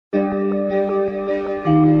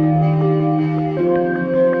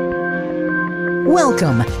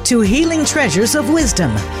Welcome to Healing Treasures of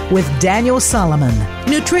Wisdom with Daniel Solomon.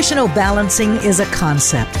 Nutritional balancing is a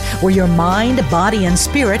concept where your mind, body, and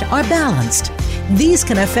spirit are balanced. These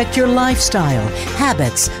can affect your lifestyle,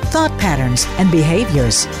 habits, thought patterns, and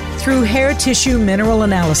behaviors. Through hair tissue mineral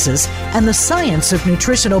analysis and the science of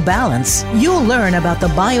nutritional balance, you'll learn about the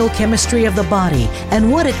biochemistry of the body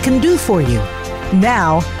and what it can do for you.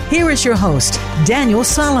 Now, here is your host, Daniel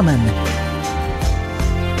Solomon.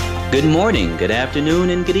 Good morning, good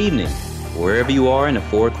afternoon, and good evening, wherever you are in the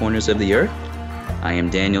four corners of the earth. I am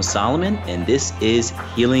Daniel Solomon, and this is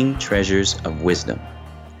Healing Treasures of Wisdom.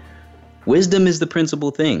 Wisdom is the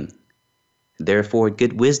principal thing. Therefore,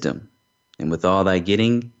 get wisdom, and with all thy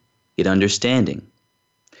getting, get understanding.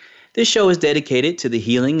 This show is dedicated to the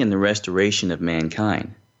healing and the restoration of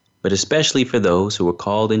mankind, but especially for those who were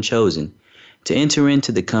called and chosen to enter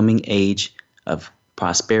into the coming age of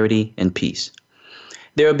prosperity and peace.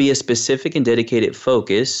 There will be a specific and dedicated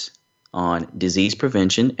focus on disease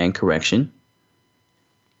prevention and correction,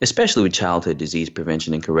 especially with childhood disease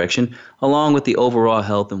prevention and correction, along with the overall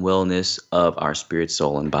health and wellness of our spirit,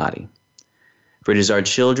 soul, and body. For it is our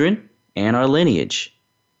children and our lineage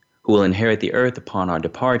who will inherit the earth upon our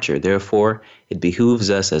departure. Therefore, it behooves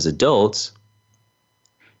us as adults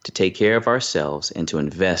to take care of ourselves and to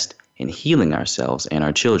invest in healing ourselves and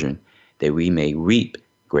our children, that we may reap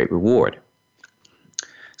great reward.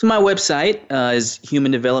 So my website is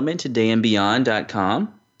humandevelopmenttodayandbeyond.com. You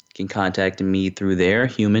can contact me through there,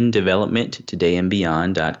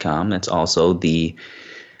 humandevelopmenttodayandbeyond.com. That's also the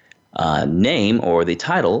name or the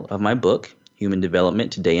title of my book, Human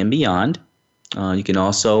Development Today and Beyond. You can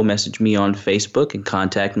also message me on Facebook and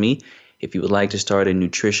contact me if you would like to start a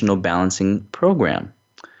nutritional balancing program.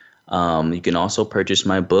 You can also purchase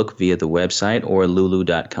my book via the website or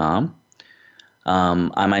lulu.com.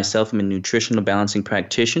 I myself am a nutritional balancing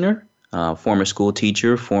practitioner, former school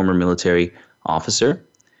teacher, former military officer,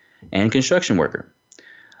 and construction worker.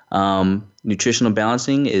 Nutritional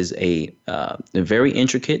balancing is a very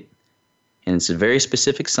intricate and it's a very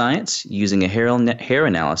specific science using a hair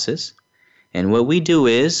analysis. And what we do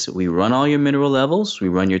is we run all your mineral levels, we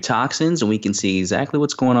run your toxins, and we can see exactly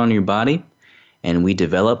what's going on in your body. And we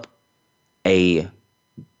develop a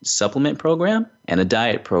supplement program and a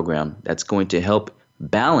diet program that's going to help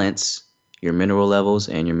balance your mineral levels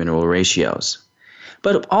and your mineral ratios.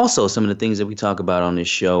 But also some of the things that we talk about on this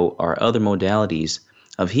show are other modalities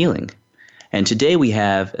of healing. And today we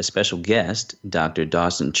have a special guest, Dr.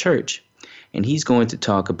 Dawson Church, and he's going to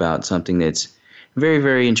talk about something that's very,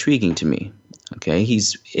 very intriguing to me. Okay,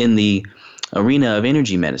 he's in the arena of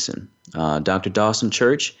energy medicine. Dr. Dawson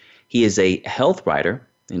Church, he is a health writer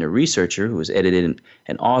and a researcher who has edited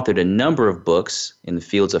and authored a number of books in the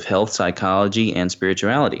fields of health, psychology, and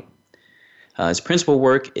spirituality. His principal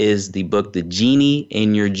work is the book, The Genie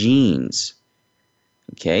in Your Genes,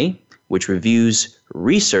 okay, which reviews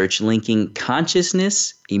research linking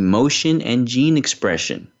consciousness, emotion, and gene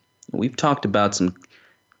expression. We've talked about some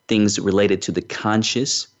things related to the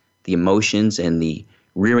conscious, the emotions, and the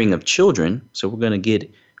rearing of children, so we're going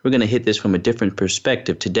to hit this from a different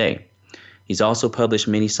perspective today. He's also published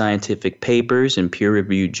many scientific papers in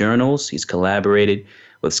peer-reviewed journals. He's collaborated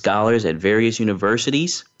with scholars at various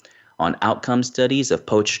universities on outcome studies of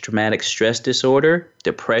post-traumatic stress disorder,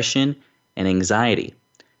 depression, and anxiety.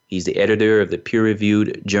 He's the editor of the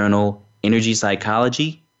peer-reviewed journal Energy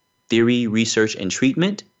Psychology, Theory, Research, and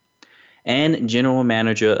Treatment, and general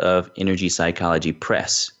manager of Energy Psychology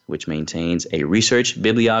Press, which maintains a research,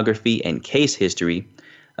 bibliography, and case history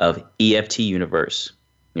of EFT Universe,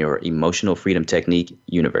 your Emotional Freedom Technique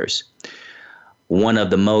universe, one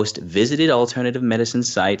of the most visited alternative medicine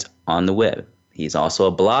sites on the web. He's also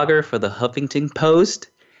a blogger for the Huffington Post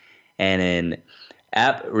and an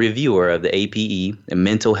app reviewer of the APE, a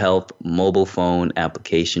mental health mobile phone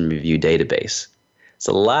application review database. It's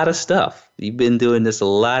a lot of stuff. You've been doing this a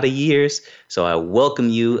lot of years, so I welcome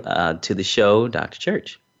you to the show, Dr.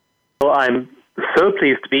 Church. Well, I'm so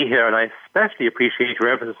pleased to be here, and I especially appreciate your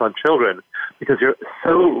emphasis on children, because you're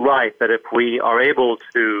so right that if we are able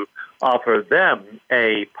to offer them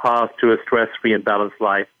a path to a stress-free and balanced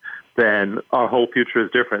life, then our whole future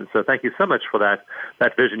is different. So thank you so much for that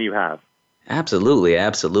vision you have. Absolutely.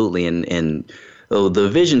 And the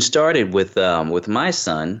vision started with my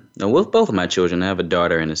son, with both of my children. I have a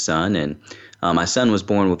daughter and a son, and my son was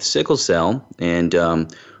born with sickle cell, and I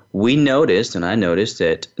noticed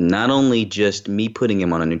that not only just me putting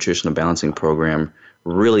him on a nutritional balancing program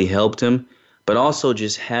really helped him, but also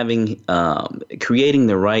just creating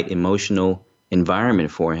the right emotional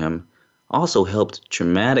environment for him also helped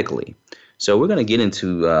dramatically. So we're going to get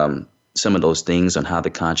into some of those things on how the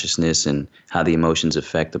consciousness and how the emotions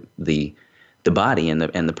affect the body and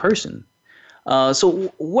the person.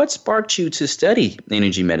 So what sparked you to study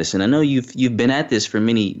energy medicine? I know you've been at this for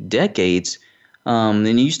many decades,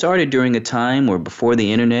 and you started during a time or before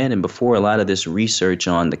the internet and before a lot of this research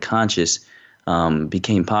on the conscious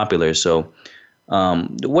became popular. So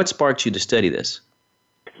what sparked you to study this?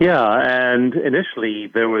 Yeah, and initially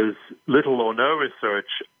there was little or no research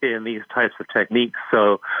in these types of techniques.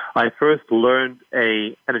 So I first learned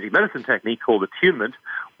a energy medicine technique called attunement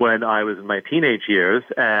when I was in my teenage years,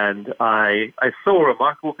 and I saw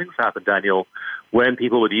remarkable things happen, Daniel, when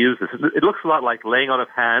people would use this. It looks a lot like laying on of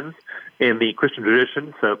hands in the Christian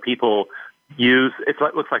tradition. So people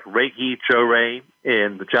looks like Reiki, Jo-Rei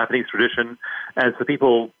in the Japanese tradition. And so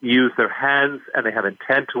people use their hands and they have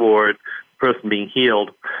intent toward the person being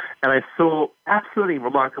healed. And I saw absolutely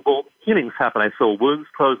remarkable healings happen. I saw wounds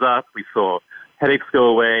close up. We saw headaches go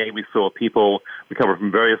away. We saw people recover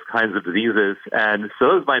from various kinds of diseases. And so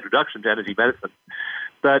that was my introduction to energy medicine.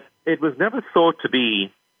 But it was never thought to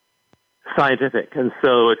be scientific. And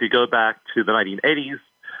so if you go back to the 1980s,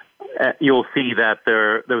 you'll see that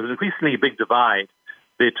there was an increasingly big divide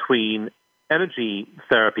between energy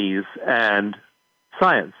therapies and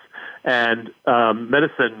science. And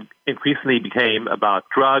medicine increasingly became about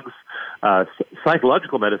drugs.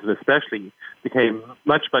 Psychological medicine especially became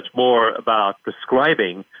much, much more about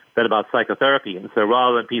prescribing than about psychotherapy. And so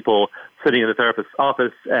rather than people sitting in the therapist's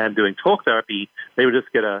office and doing talk therapy, they would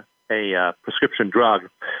just get a prescription drug.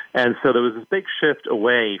 And so there was this big shift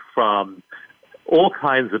away from all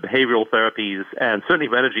kinds of behavioral therapies and certainly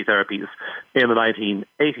energy therapies in the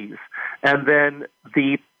 1980s. And then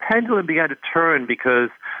the pendulum began to turn because,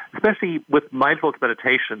 especially with mindfulness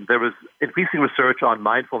meditation, there was increasing research on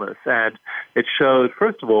mindfulness. And it showed,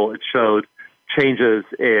 first of all, changes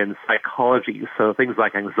in psychology. So things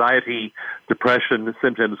like anxiety, depression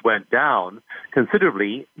symptoms went down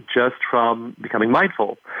considerably just from becoming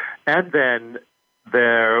mindful. And then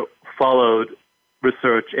there followed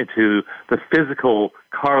research into the physical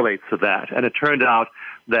correlates to that. And it turned out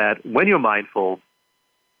that when you're mindful,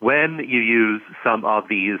 when you use some of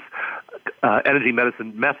these energy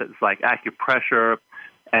medicine methods like acupressure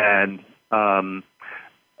and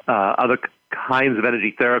other kinds of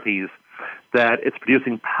energy therapies, that it's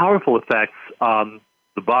producing powerful effects on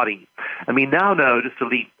the body. And we now know, just to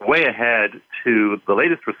leap way ahead to the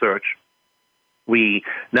latest research, we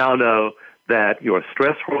now know that your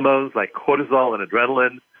stress hormones like cortisol and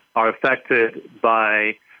adrenaline are affected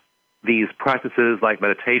by these practices like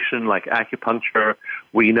meditation, like acupuncture.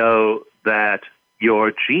 We know that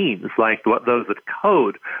your genes, like those that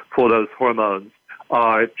code for those hormones,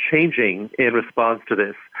 are changing in response to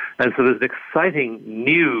this. And so there's an exciting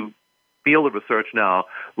new field of research now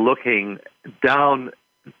looking down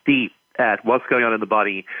deep at what's going on in the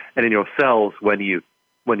body and in your cells when you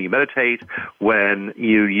meditate, when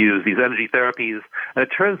you use these energy therapies. And it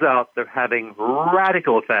turns out they're having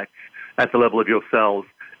radical effects at the level of your cells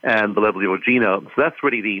and the level of your genome. So that's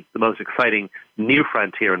really the most exciting new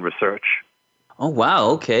frontier in research. Oh, wow.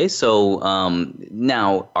 Okay. So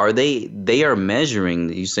now they are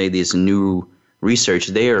measuring, you say this new research,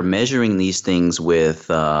 they are measuring these things with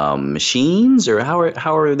machines, or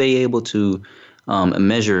how are they able to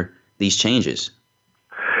measure these changes?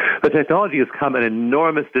 The technology has come an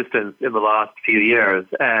enormous distance in the last few years,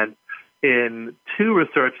 and in two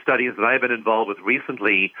research studies that I've been involved with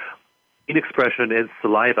recently, gene expression is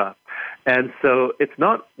saliva. And so it's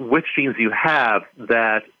not which genes you have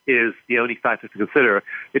that is the only factor to consider.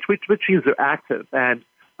 It's which genes are active. And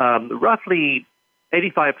roughly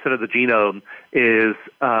 85% of the genome is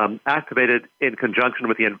activated in conjunction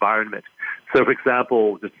with the environment. So, for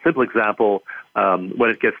example, just a simple example, when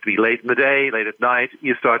it gets to be late in the day, late at night,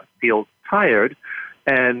 you start to feel tired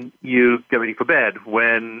and you get ready for bed.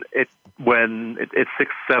 When it's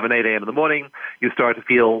 6, 7, 8 a.m. in the morning, you start to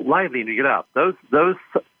feel lively and you get up. Those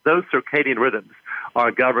circadian rhythms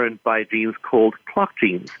are governed by genes called clock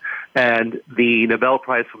genes. And the Nobel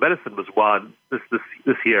Prize for Medicine was won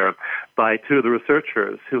this year by two of the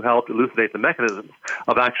researchers who helped elucidate the mechanisms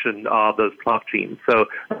of action of those clock genes. So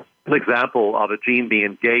an example of a gene being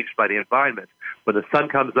engaged by the environment. When the sun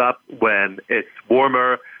comes up, when it's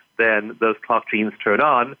warmer, then those clock genes turn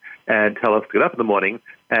on and tell us to get up in the morning,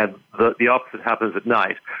 and the opposite happens at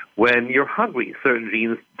night. When you're hungry, certain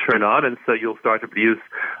genes turn on, and so you'll start to produce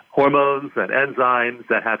hormones and enzymes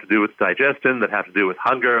that have to do with digestion, that have to do with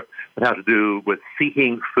hunger, that have to do with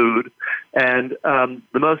seeking food. And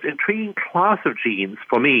the most intriguing class of genes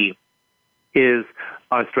for me is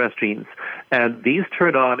our stress genes. And these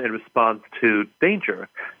turn on in response to danger,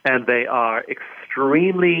 and they are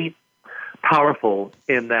extremely powerful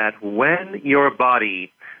in that when your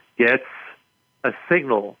body gets a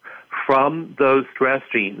signal from those stress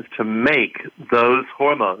genes to make those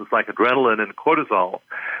hormones like adrenaline and cortisol,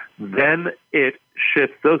 then it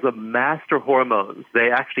shifts. Those are master hormones.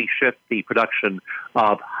 They actually shift the production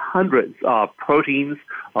of hundreds of proteins,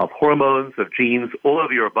 of hormones, of genes all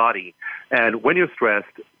over your body. And when you're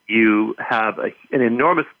stressed, you have an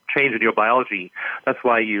enormous change in your biology. That's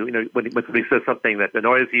why when somebody says something that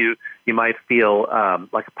annoys you, you might feel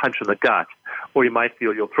like a punch in the gut, or you might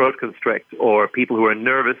feel your throat constrict, or people who are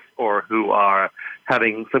nervous or who are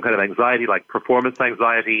having some kind of anxiety, like performance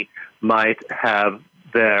anxiety, might have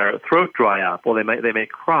their throat dry up, or they may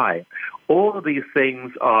cry. All of these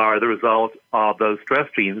things are the result of those stress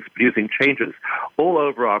genes producing changes all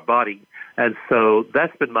over our body. And so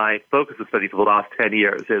that's been my focus of study for the last 10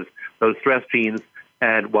 years, is those stress genes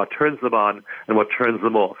and what turns them on and what turns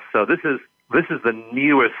them off. So this is the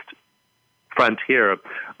newest frontier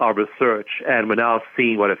of research, and we're now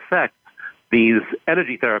seeing what effects these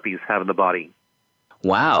energy therapies have in the body.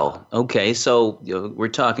 Wow. Okay. So we're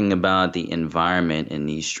talking about the environment and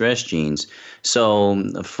these stress genes.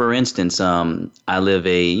 So, for instance, I live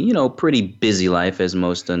a pretty busy life, as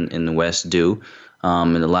most in the West do,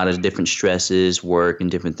 and a lot of different stresses, work, and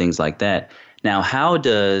different things like that. Now, how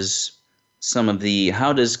does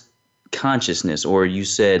consciousness, or you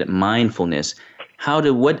said mindfulness, how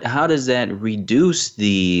does that reduce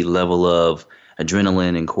the level of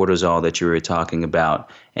adrenaline and cortisol that you were talking about,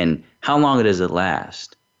 and how long does it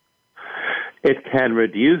last? It can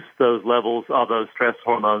reduce those levels of those stress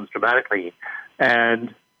hormones dramatically.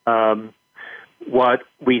 And what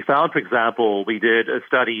we found, for example, we did a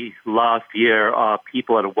study last year of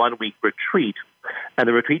people at a 1-week retreat, and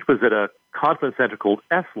the retreat was at a conference center called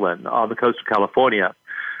Esalen on the coast of California.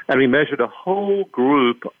 And we measured a whole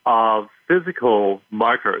group of physical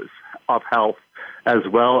markers of health as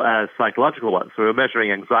well as psychological ones. So we were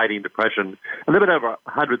measuring anxiety and depression. And there have been over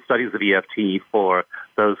 100 studies of EFT for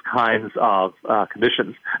those kinds of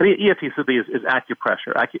conditions. And EFT simply is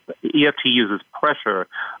acupressure. EFT uses pressure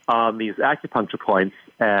on these acupuncture points.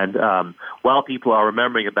 And while people are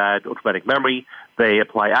remembering a bad or traumatic memory, they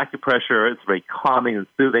apply acupressure. It's very calming and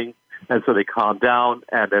soothing. And so they calm down,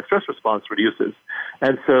 and their stress response reduces.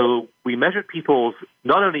 And so we measured people's,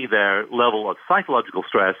 not only their level of psychological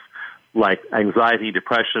stress, like anxiety,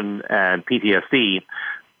 depression, and PTSD,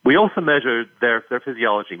 we also measured their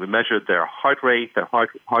physiology. We measured their heart rate, their heart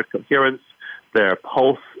coherence, their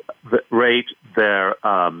pulse rate, their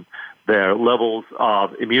levels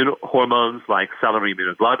of immune hormones like cellular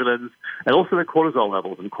immunoglobulins, and also their cortisol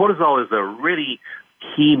levels. And cortisol is a really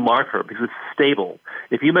key marker because it's stable.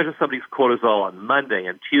 If you measure somebody's cortisol on Monday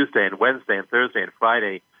and Tuesday and Wednesday and Thursday and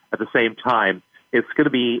Friday at the same time, it's going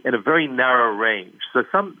to be in a very narrow range. So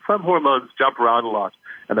some hormones jump around a lot,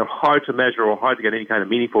 and they're hard to measure or hard to get any kind of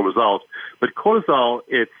meaningful result. But cortisol,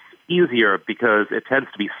 it's easier because it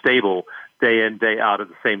tends to be stable day in, day out at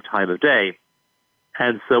the same time of day.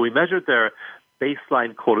 And so we measured their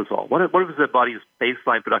baseline cortisol. What was their body's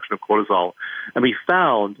baseline production of cortisol? And we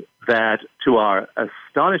found that, to our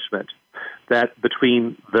astonishment, that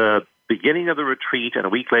between the beginning of the retreat and a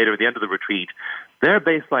week later at the end of the retreat, their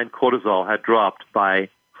baseline cortisol had dropped by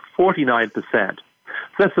 49%. So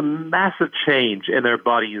that's a massive change in their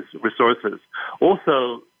body's resources.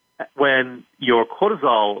 Also, when your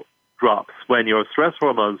cortisol drops, when your stress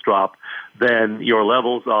hormones drop, then your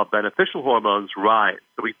levels of beneficial hormones rise.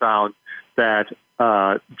 So we found that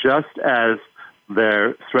just as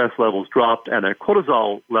their stress levels dropped and their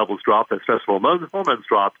cortisol levels dropped, their stress hormones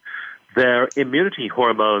dropped, their immunity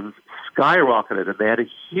hormones skyrocketed, and they had a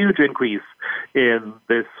huge increase in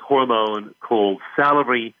this hormone called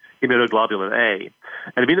salivary immunoglobulin A.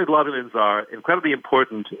 And immunoglobulins are incredibly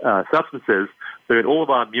important substances. They're in all of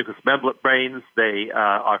our mucous membranes. They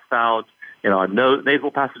are found in our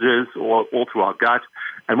nasal passages or all through our gut.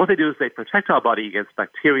 And what they do is they protect our body against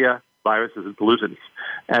bacteria, viruses, and pollutants.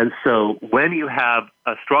 And so when you have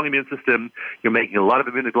a strong immune system, you're making a lot of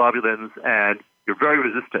immunoglobulins, and you're very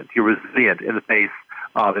resistant. You're resilient in the face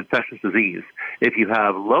of infectious disease. If you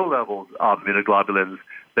have low levels of immunoglobulins,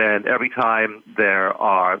 then every time there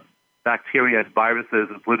are bacteria and viruses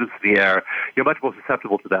and pollutants in the air, you're much more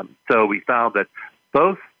susceptible to them. So we found that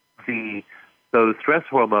both those stress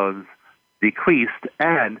hormones decreased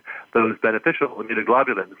and those beneficial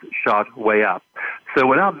immunoglobulins shot way up. So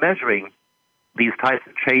we're now measuring these types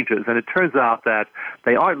of changes, and it turns out that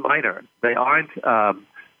they aren't minor. They aren't 3%,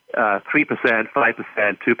 5%,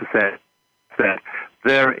 2%.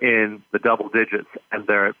 they're in the double digits, and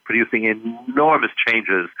they're producing enormous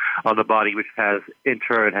changes on the body, which in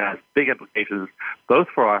turn has big implications both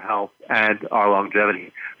for our health and our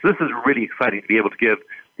longevity. So this is really exciting to be able to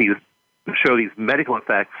show these medical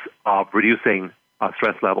effects of reducing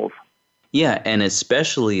stress levels. Yeah, and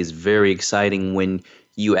especially is very exciting when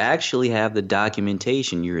you actually have the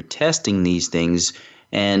documentation. You're testing these things,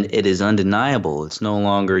 and it is undeniable. It's no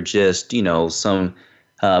longer just, some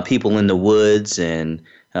people in the woods and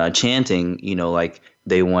chanting, like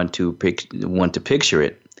they want to picture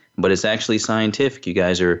it. But it's actually scientific. You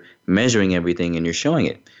guys are measuring everything, and you're showing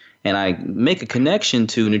it. And I make a connection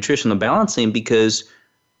to nutritional balancing because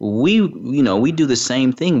we do the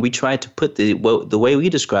same thing. We try to put the way we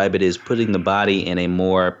describe it is putting the body in a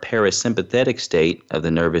more parasympathetic state of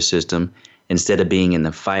the nervous system instead of being in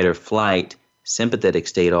the fight or flight sympathetic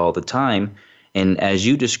state all the time. And as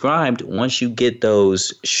you described, once you get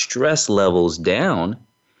those stress levels down,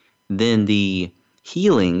 then the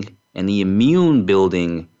healing and the immune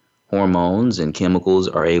building hormones and chemicals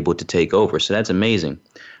are able to take over. So that's amazing.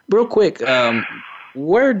 Real quick,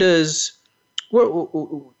 what is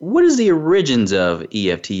the origins of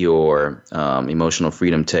EFT or emotional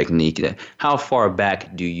freedom technique? How far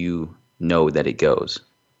back do you know that it goes?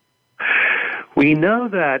 We know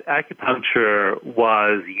that acupuncture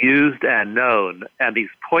was used and known, and these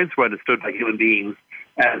points were understood by human beings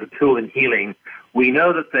as a tool in healing. We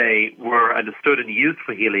know that they were understood and used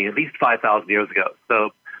for healing at least 5,000 years ago.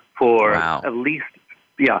 So for at least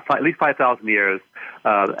 5,000 years,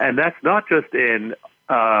 and that's not just in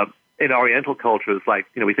Oriental cultures, like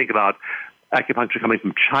we think about acupuncture coming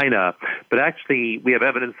from China, but actually we have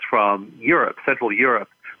evidence from Europe, Central Europe,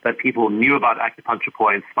 that people knew about acupuncture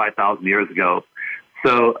points 5,000 years ago.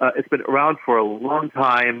 So it's been around for a long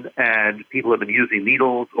time, and people have been using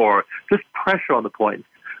needles or just pressure on the points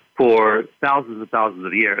for thousands and thousands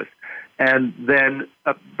of years. And then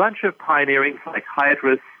a bunch of pioneering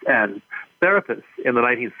psychiatrists and therapists in the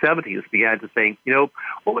 1970s began to think,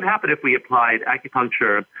 what would happen if we applied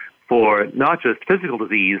acupuncture for not just physical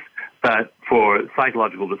disease, but for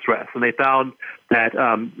psychological distress? And they found that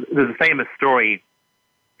there's a famous story.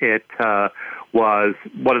 It was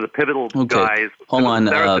one of the pivotal guys. Hold on,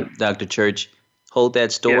 Dr. Church. Hold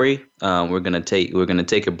that story. Yeah. We're gonna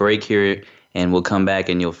take a break here, and we'll come back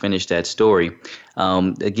and you'll finish that story.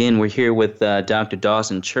 Again, we're here with Dr.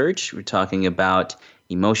 Dawson Church. We're talking about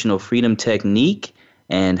emotional freedom technique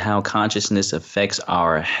and how consciousness affects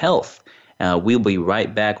our health. We'll be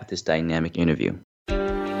right back with this dynamic interview.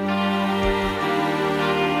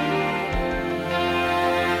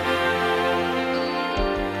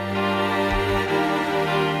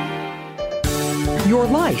 Your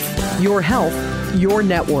life, your health, your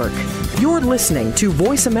network. You're listening to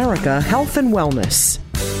Voice America Health and Wellness.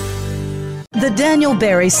 The Daniel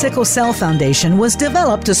Berry Sickle Cell Foundation was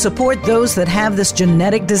developed to support those that have this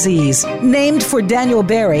genetic disease. Named for Daniel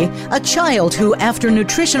Berry, a child who, after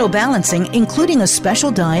nutritional balancing, including a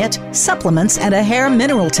special diet, supplements, and a hair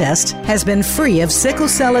mineral test, has been free of sickle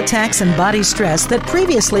cell attacks and body stress that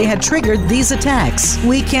previously had triggered these attacks.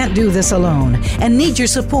 We can't do this alone and need your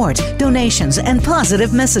support, donations, and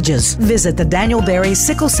positive messages. Visit the Daniel Berry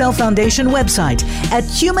Sickle Cell Foundation website at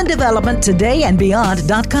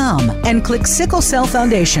humandevelopmenttodayandbeyond.com and click Sickle Cell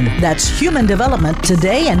Foundation. That's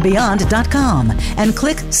humandevelopmenttodayandbeyond.com and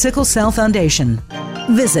click Sickle Cell Foundation.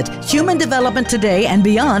 Visit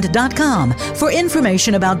humandevelopmenttodayandbeyond.com for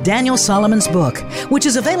information about Daniel Solomon's book, which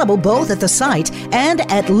is available both at the site and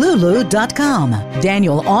at lulu.com.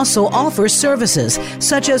 Daniel also offers services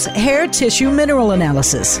such as hair tissue mineral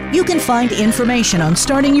analysis. You can find information on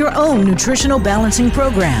starting your own nutritional balancing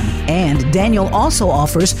program. And Daniel also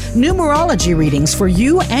offers numerology readings for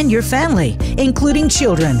you and your family, including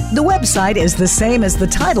children. The website is the same as the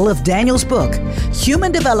title of Daniel's book,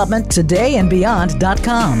 humandevelopmenttodayandbeyond.com.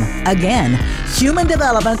 Again,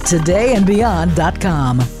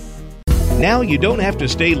 humandevelopmenttodayandbeyond.com. Now you don't have to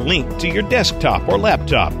stay linked to your desktop or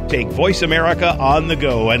laptop. Take Voice America on the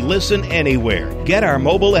go and listen anywhere. Get our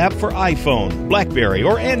mobile app for iPhone, BlackBerry,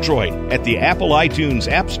 or Android at the Apple iTunes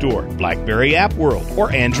App Store, BlackBerry App World,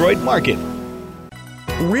 or Android Market.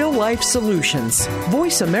 Real life solutions.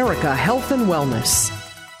 Voice America Health and Wellness.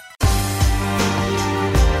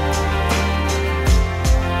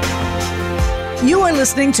 You are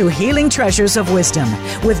listening to Healing Treasures of Wisdom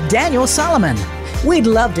with Daniel Solomon. We'd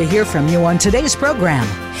love to hear from you on today's program.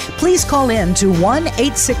 Please call in to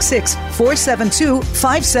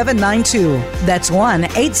 1-866-472-5792. That's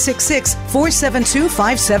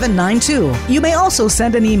 1-866-472-5792. You may also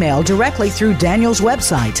send an email directly through Daniel's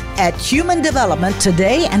website at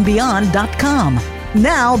humandevelopmenttodayandbeyond.com.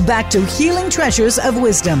 Now back to Healing Treasures of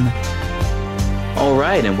Wisdom. All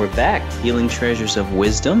right, and we're back. Healing Treasures of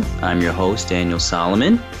Wisdom. I'm your host, Daniel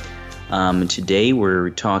Solomon. Today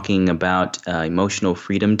we're talking about emotional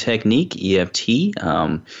freedom technique, EFT,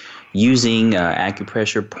 using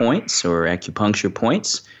acupressure points or acupuncture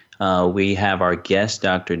points. We have our guest,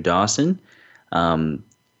 Dr. Dawson,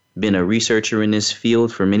 been a researcher in this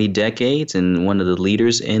field for many decades and one of the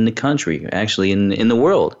leaders in the country, actually in the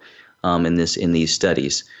world, in these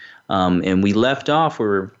studies. And we left off,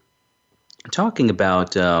 we're talking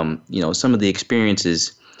about some of the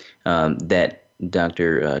experiences that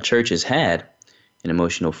Dr. Church has had in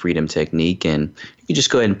emotional freedom technique, and you can just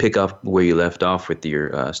go ahead and pick up where you left off with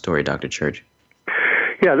your story, Dr. Church.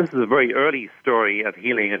 Yeah, this is a very early story of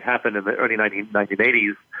healing. It happened in the early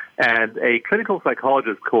 1980s, and a clinical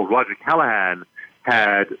psychologist called Roger Callahan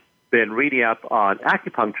had been reading up on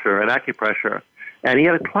acupuncture and acupressure, and he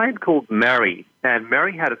had a client called Mary, and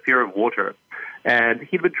Mary had a fear of water, and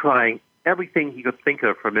he'd been trying everything he could think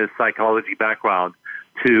of from his psychology background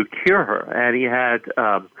to cure her. And he had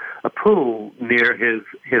a pool near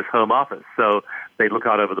his home office. So they'd look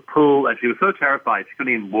out over the pool, and she was so terrified she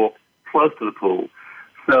couldn't even walk close to the pool.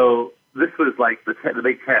 So this was like the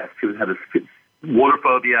big test. She had this water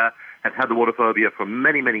phobia, had the water phobia for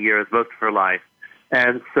many, many years, most of her life.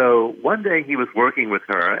 And so one day he was working with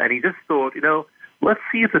her, and he just thought, let's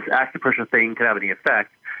see if this acupressure thing can have any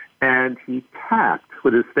effect. And he tapped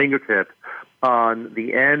with his fingertip on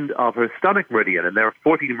the end of her stomach meridian, and there are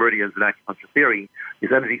 14 meridians in acupuncture theory.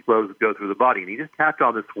 These energy flows go through the body, and he just tapped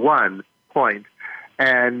on this one point,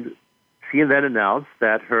 and she then announced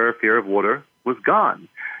that her fear of water was gone.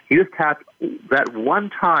 He just tapped that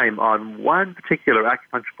one time on one particular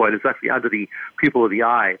acupuncture point. It's actually under the pupil of the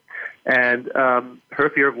eye, and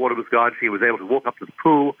her fear of water was gone. She was able to walk up to the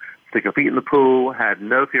pool, stick her feet in the pool, had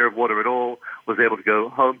no fear of water at all, was able to go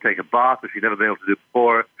home, take a bath, which she'd never been able to do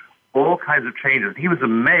before. All kinds of changes. He was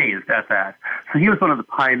amazed at that. So he was one of the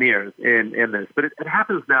pioneers in this. But it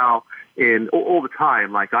happens now in all the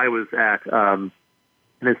time. Like I was at,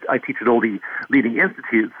 I teach at all the leading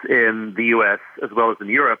institutes in the U.S. as well as in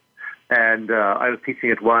Europe. And I was teaching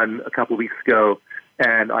at one a couple of weeks ago,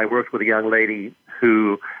 and I worked with a young lady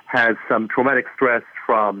who had some traumatic stress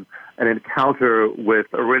from an encounter with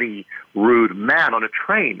a really rude man on a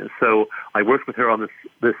train. So I worked with her on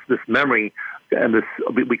this memory, and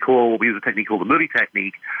we use a technique called the movie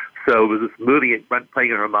technique. So it was this movie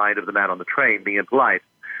playing in her mind of the man on the train being impolite.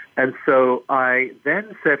 And so I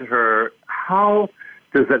then said to her, how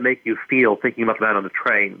does that make you feel thinking about the man on the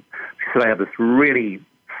train? She said, I have this really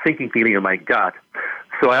sinking feeling in my gut.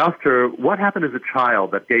 So I asked her, what happened as a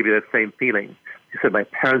child that gave you that same feeling? She said, my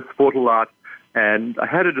parents fought a lot, and I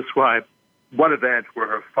had to describe one event where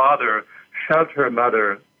her father shoved her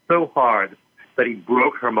mother so hard that he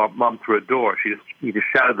broke her mom through a door. He just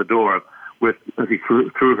shattered the door as he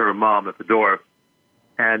threw her mom at the door.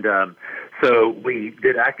 And so we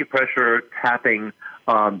did acupressure tapping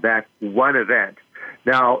on that one event.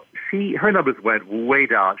 Now, her numbers went way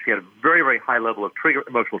down. She had a very, very high level of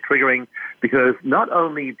emotional triggering, because not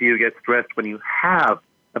only do you get stressed when you have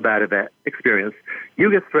a bad event experience, you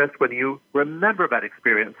get stressed when you remember a bad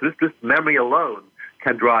experience. This memory alone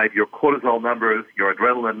can drive your cortisol numbers, your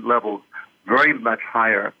adrenaline levels very much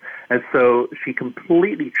higher. And so she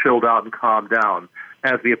completely chilled out and calmed down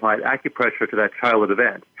as we applied acupressure to that childhood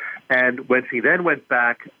event. And when she then went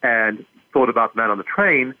back and thought about the man on the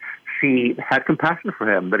train, she had compassion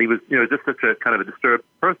for him, that he was, just such a kind of a disturbed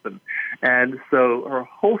person. And so her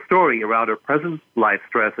whole story around her present life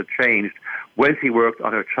stress had changed when she worked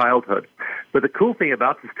on her childhood. But the cool thing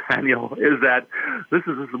about this, Daniel, is that this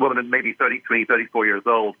is a woman maybe 33, 34 years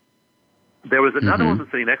old. There was another woman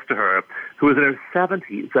sitting next to her who was in her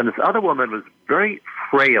 70s, and this other woman was very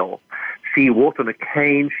frail. She walked on a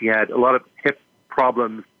cane. She had a lot of hip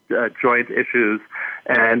problems, joint issues,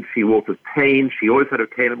 and she walked with pain. She always had her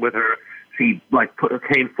cane with her. She put her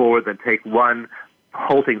cane forward, then take one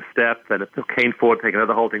halting step, then her cane forward, take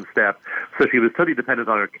another halting step. So she was totally dependent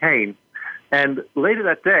on her cane. And later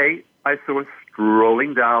that day, I saw her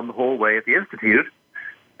strolling down the hallway at the institute,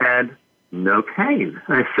 and no cane.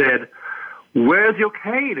 I said, where's your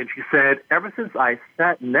cane? And she said, ever since I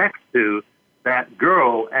sat next to that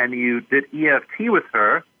girl and you did EFT with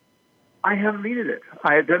her, I haven't needed it.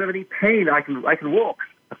 I don't have any pain. I can walk.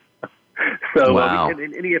 So wow.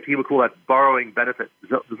 In EFT we call that borrowing benefits.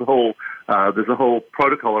 There's a whole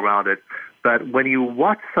protocol around it. But when you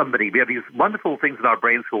watch somebody, we have these wonderful things in our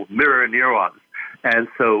brains called mirror neurons. And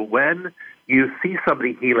so when you see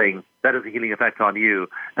somebody healing, that has a healing effect on you.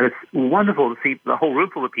 And it's wonderful to see the whole room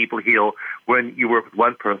full of people heal when you work with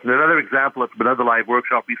one person. Another example of another live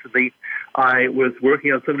workshop recently, I was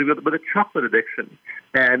working on somebody with a chocolate addiction.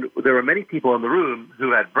 And there were many people in the room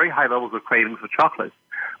who had very high levels of cravings for chocolate.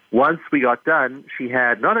 Once we got done,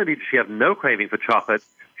 not only did she have no craving for chocolate,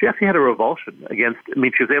 she actually had a revulsion against,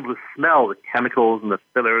 she was able to smell the chemicals and the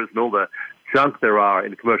fillers and all the junk there are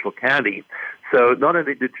in commercial candy. So not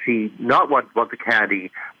only did she not want the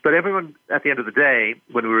candy, but everyone at the end of the day,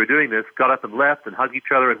 when we were doing this, got up and left and hugged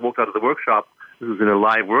each other and walked out of the workshop. This was in a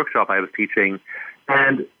live workshop I was teaching.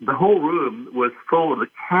 And the whole room was full of the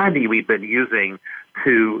candy we'd been using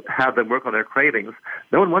to have them work on their cravings.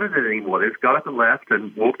 No one wanted it anymore. They just got up and left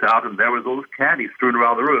and walked out, and there was all this candy strewn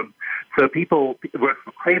around the room. So people work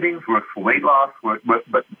for cravings, work for weight loss,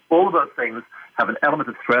 but all of those things have an element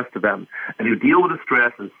of stress to them. And you deal with the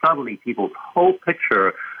stress, and suddenly people's whole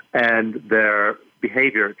picture and their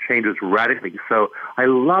behavior changes radically. So I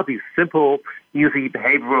love these simple, easy,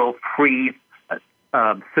 behavioral-free,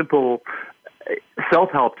 simple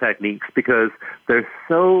self-help techniques because they're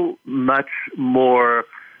so much more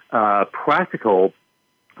practical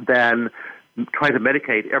than trying to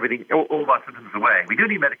medicate everything, all of our symptoms away. We do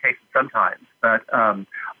need medication sometimes, but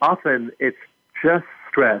often it's just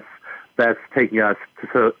stress that's taking us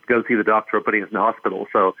to go see the doctor or putting us in the hospital.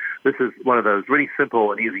 So this is one of those really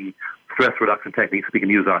simple and easy stress reduction techniques we can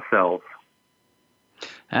use ourselves.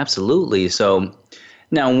 Absolutely. So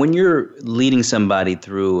now when you're leading somebody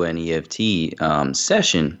through an EFT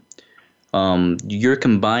session, you're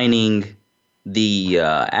combining the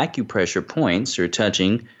acupressure points or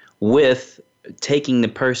touching with taking the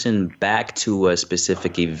person back to a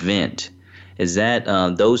specific event. Is that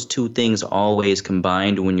those two things always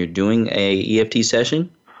combined when you're doing a EFT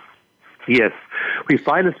session? Yes. We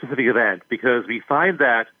find a specific event because we find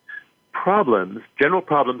that general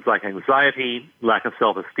problems like anxiety, lack of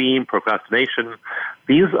self-esteem, procrastination,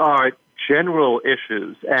 these are general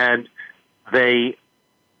issues. And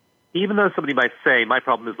even though somebody might say, my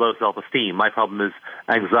problem is low self-esteem, my problem is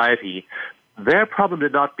anxiety, their problem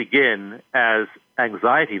did not begin as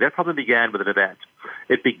anxiety. Their problem began with an event.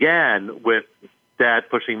 It began with dad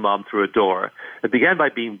pushing mom through a door. It began by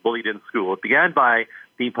being bullied in school. It began by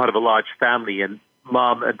being part of a large family and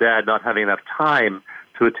mom and dad not having enough time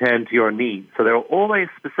to attend to your needs. So there are always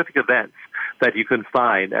specific events that you can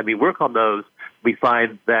find, and we work on those. We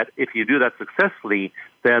find that if you do that successfully,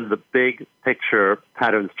 then the big picture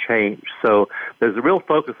patterns change. So there's a real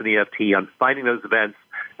focus in EFT on finding those events,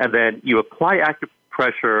 and then you apply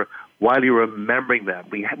acupressure while you're remembering them.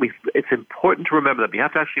 It's important to remember them. You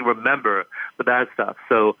have to actually remember the bad stuff.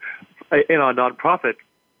 So in our nonprofit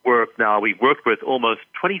work now, we've worked with almost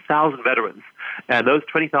 20,000 veterans, and those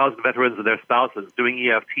 20,000 veterans and their spouses doing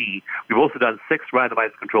EFT, we've also done 6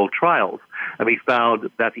 randomized controlled trials, and we found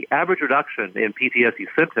that the average reduction in PTSD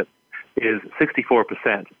symptoms is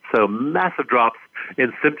 64%. So massive drops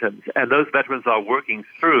in symptoms, and those veterans are working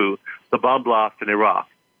through the bomb blast in Iraq,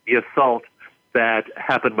 the assault that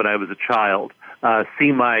happened when I was a child,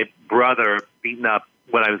 seeing my brother beaten up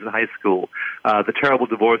when I was in high school, the terrible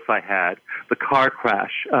divorce I had, the car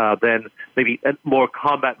crash, then maybe more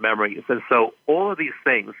combat memories. And so all of these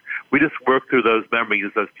things, we just work through those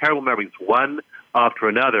memories, those terrible memories, one after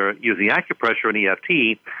another, using acupressure and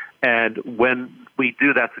EFT. And when we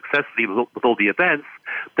do that successfully with all the events,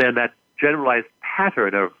 then that generalized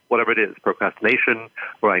pattern of whatever it is, procrastination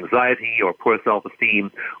or anxiety or poor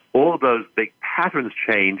self-esteem, all of those big patterns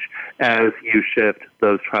change as you shift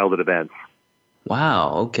those childhood events.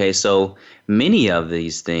 Wow. Okay. So many of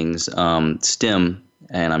these things stem,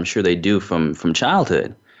 and I'm sure they do, from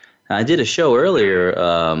childhood. I did a show earlier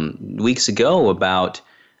weeks ago about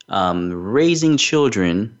raising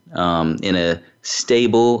children in a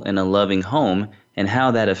stable and a loving home and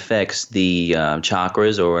how that affects the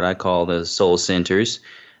chakras, or what I call the soul centers.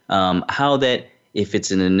 How that if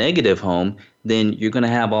it's in a negative home, then you're going to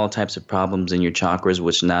have all types of problems in your chakras,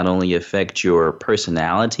 which not only affect your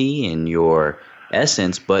personality and your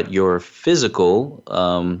essence, but your physical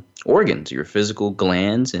organs, your physical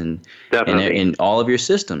glands, and all of your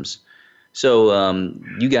systems. So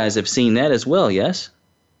you guys have seen that as well, yes?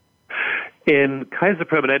 In Kaiser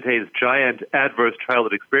Permanente's giant adverse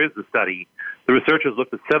childhood experiences study, the researchers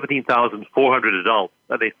looked at 17,400 adults,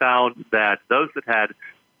 and they found that those that had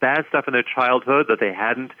bad stuff in their childhood that they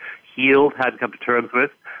hadn't healed, hadn't come to terms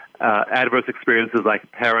with, adverse experiences like a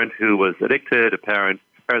parent who was addicted, parents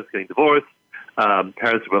getting divorced,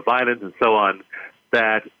 parents who were violent, and so on,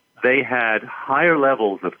 that they had higher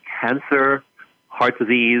levels of cancer, heart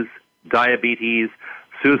disease, diabetes,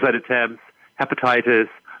 suicide attempts, hepatitis,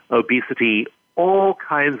 obesity, all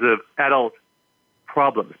kinds of adult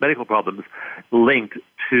problems, medical problems, linked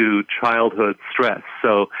to childhood stress.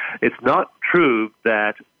 So it's not true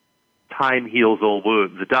that time heals all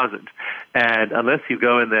wounds. It doesn't. And unless you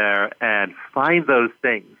go in there and find those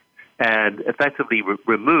things and effectively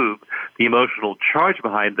remove the emotional charge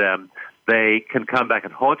behind them, they can come back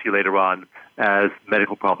and haunt you later on as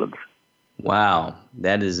medical problems. Wow,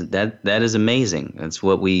 that is amazing. That's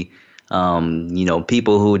what we,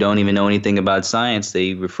 people who don't even know anything about science,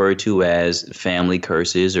 they refer to as family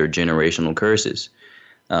curses or generational curses.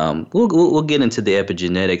 We'll get into the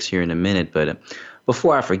epigenetics here in a minute, but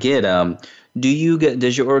before I forget,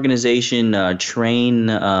 does your organization train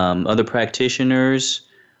other practitioners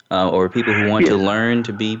or people who want to learn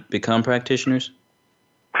to become practitioners?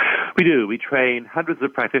 We do. We train hundreds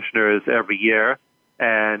of practitioners every year,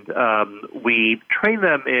 and we train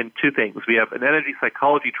them in two things. We have an energy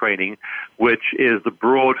psychology training, which is the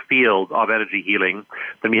broad field of energy healing.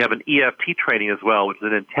 Then we have an EFT training as well, which is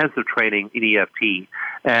an intensive training in EFT.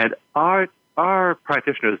 And our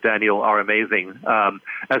practitioners, Daniel, are amazing.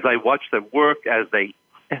 As I watch them work, as they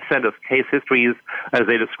send us case histories, as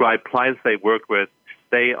they describe clients they worked with,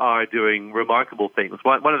 they are doing remarkable things.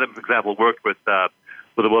 One of them, for example, worked with a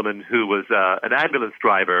woman who was an ambulance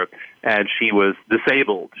driver, and she was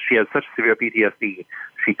disabled. She had such severe PTSD,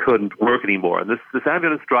 she couldn't work anymore. And this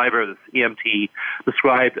ambulance driver, this EMT,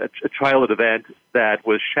 described a childhood event that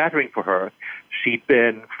was shattering for her. She'd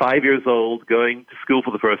been 5 years old, going to school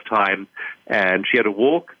for the first time, and she had to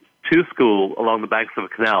walk to school along the banks of a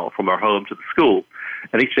canal from her home to the school.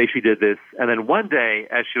 And each day she did this. And then one day,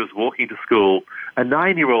 as she was walking to school, a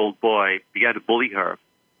 9-year-old boy began to bully her.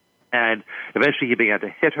 And eventually he began to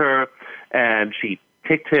hit her, and she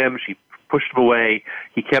kicked him, she pushed him away,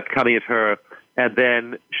 he kept coming at her, and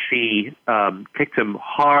then she kicked him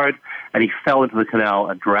hard, and he fell into the canal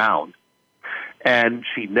and drowned. And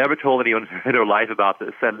she never told anyone in her life about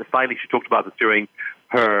this, and finally she talked about this during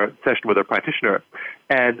her session with her practitioner.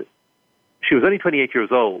 And she was only 28 years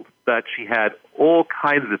old, but she had all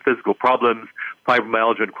kinds of physical problems,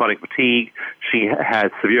 fibromyalgia and chronic fatigue. She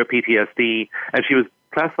had severe PTSD, and she was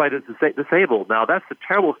classified as disabled. Now, that's a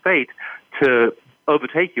terrible fate to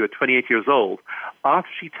overtake you at 28 years old. After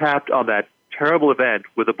she tapped on that terrible event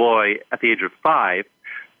with a boy at the age of 5,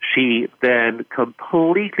 she then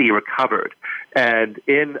completely recovered. And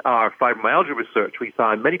in our fibromyalgia research, we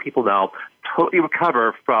found many people now totally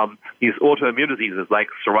recover from these autoimmune diseases like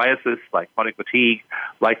psoriasis, like chronic fatigue,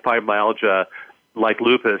 like fibromyalgia, like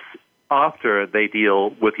lupus, after they deal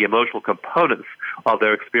with the emotional components of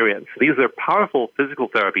their experience. These are powerful physical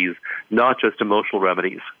therapies, not just emotional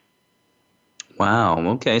remedies. Wow.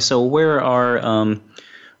 Okay. So where are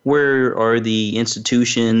the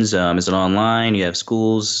institutions? Is it online? You have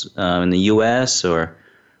schools in the U.S., or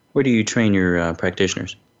where do you train your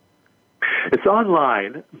practitioners? It's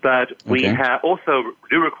online, but we also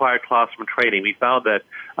do require classroom training. We found that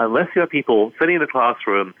unless you have people sitting in the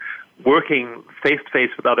classroom working face-to-face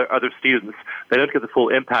with other students, they don't get the full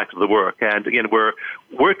impact of the work. And again, we're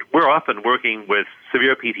often working with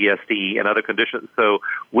severe PTSD and other conditions, so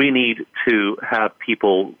we need to have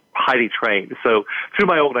people highly trained. So through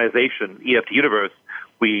my organization, EFT Universe,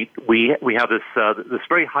 we have this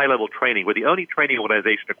very high-level training. We're the only training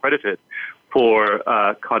organization accredited for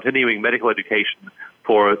continuing medical education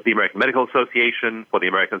for the American Medical Association, for the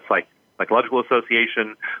American Psychological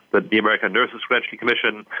Association, the American Nurses Credentialing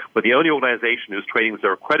Commission. We're the only organization whose trainings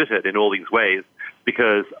are accredited in all these ways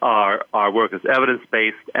because our work is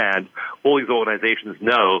evidence-based, and all these organizations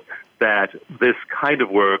know that this kind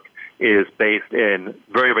of work is based in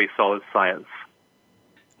very, very solid science.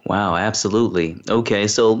 Wow, absolutely. Okay,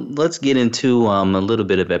 so let's get into a little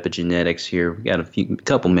bit of epigenetics here. We've got a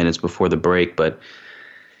couple minutes before the break, but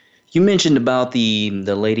you mentioned about the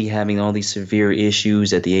lady having all these severe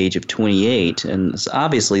issues at the age of 28, and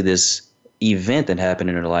obviously this event that happened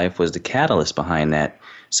in her life was the catalyst behind that.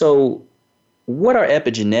 So what are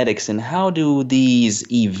epigenetics, and how do these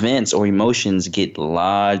events or emotions get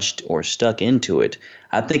lodged or stuck into it?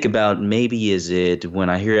 I think about maybe when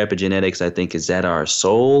I hear epigenetics, I think, is that our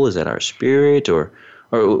soul? Is that our spirit? Or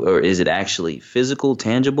is it actually physical,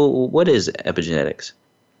 tangible? What is epigenetics?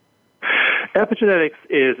 Epigenetics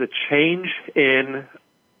is a change in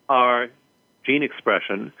our gene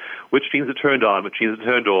expression, which genes are turned on, which genes are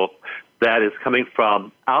turned off, that is coming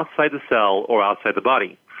from outside the cell or outside the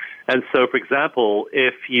body. And so, for example,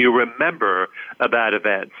 if you remember a bad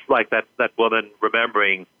event, like that woman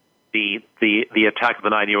remembering the attack of the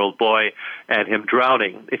 9-year-old boy and him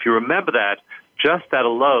drowning, if you remember that, just that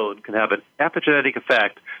alone can have an epigenetic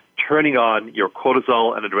effect turning on your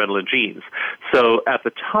cortisol and adrenaline genes. So at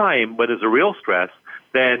the time when there's a real stress,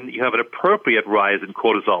 then you have an appropriate rise in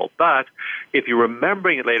cortisol. But if you're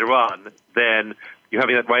remembering it later on, then you're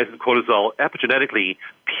having that rise in cortisol epigenetically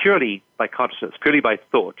purely by consciousness, purely by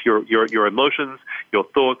thought. Your emotions, your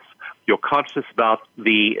thoughts, your consciousness about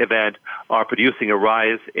the event are producing a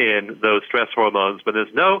rise in those stress hormones when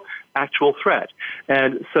there's no actual threat.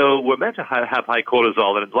 And so we're meant to have high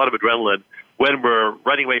cortisol and a lot of adrenaline when we're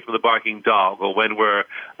running away from the barking dog, or when we're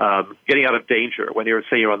getting out of danger, when you're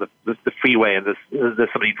on the freeway and there's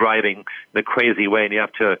somebody driving in a crazy way and you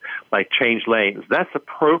have to change lanes. That's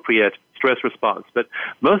appropriate stress response. But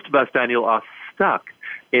most of us, Daniel, are stuck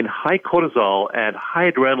in high cortisol and high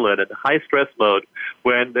adrenaline and high stress mode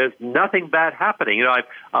when there's nothing bad happening. You know, it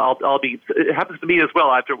happens to me as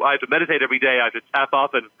well. I have to meditate every day. I have to tap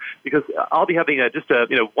often because I'll be having a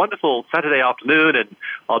wonderful Saturday afternoon, and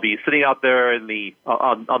I'll be sitting out there on the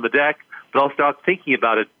deck, but I'll start thinking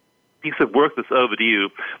about a piece of work that's overdue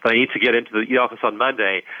that I need to get into the office on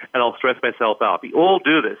Monday, and I'll stress myself out. We all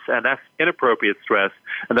do this, and that's inappropriate stress,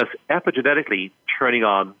 and that's epigenetically turning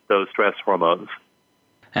on those stress hormones.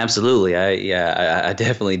 Absolutely. I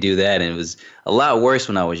definitely do that. And it was a lot worse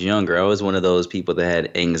when I was younger. I was one of those people that had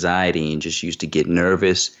anxiety and just used to get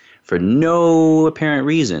nervous for no apparent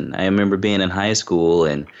reason. I remember being in high school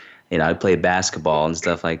and, I played basketball and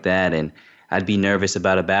stuff like that. And I'd be nervous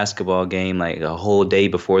about a basketball game like a whole day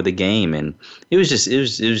before the game. And it was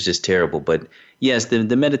just terrible. But yes,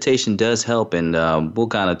 the meditation does help. And we'll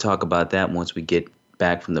kind of talk about that once we get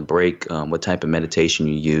back from the break, what type of meditation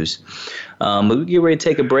you use. We'll get ready to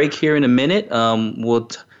take a break here in a minute. I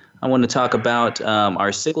want to talk about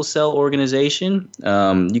our sickle cell organization.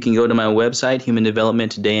 You can go to my website, Human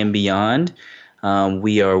Development Today and Beyond.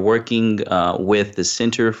 We are working with the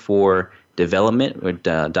Center for Development with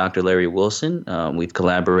Dr. Larry Wilson. We've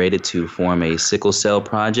collaborated to form a sickle cell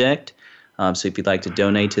project. So if you'd like to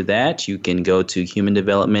donate to that, you can go to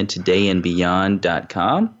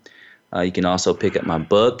humandevelopmenttodayandbeyond.com. You can also pick up my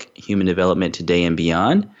book, Human Development Today and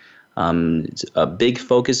Beyond. A big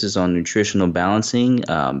focus is on nutritional balancing,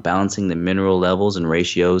 balancing the mineral levels and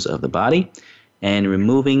ratios of the body, and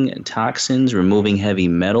removing toxins, removing heavy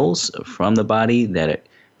metals from the body that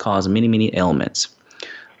cause many, many ailments.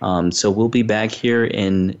 So we'll be back here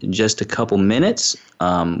in just a couple minutes.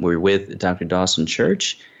 We're with Dr. Dawson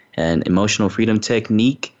Church, an emotional freedom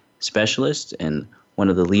technique specialist and one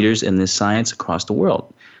of the leaders in this science across the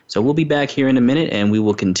world. So we'll be back here in a minute, and we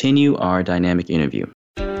will continue our dynamic interview.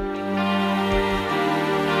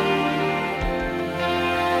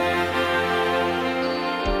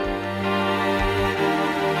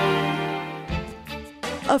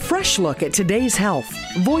 A fresh look at today's health.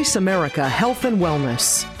 Voice America Health and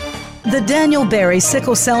Wellness. The Daniel Berry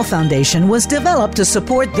Sickle Cell Foundation was developed to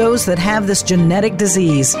support those that have this genetic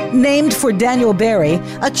disease. Named for Daniel Berry,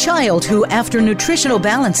 a child who, after nutritional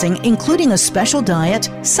balancing, including a special diet,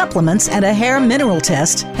 supplements, and a hair mineral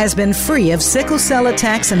test, has been free of sickle cell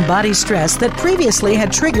attacks and body stress that previously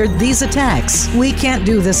had triggered these attacks. We can't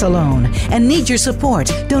do this alone and need your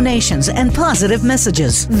support, donations, and positive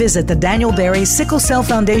messages. Visit the Daniel Berry Sickle Cell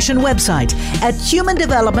Foundation website at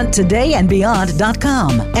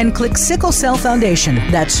humandevelopmenttodayandbeyond.com and click Sickle Cell Foundation.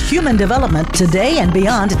 That's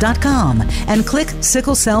humandevelopmenttodayandbeyond.com and click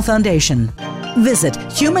Sickle Cell Foundation. Visit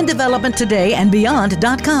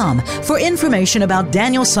humandevelopmenttodayandbeyond.com for information about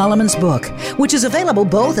Daniel Solomon's book, which is available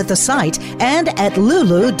both at the site and at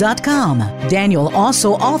lulu.com. Daniel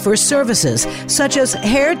also offers services such as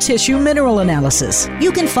hair tissue mineral analysis.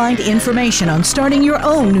 You can find information on starting your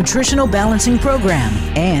own nutritional balancing program.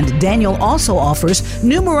 And Daniel also offers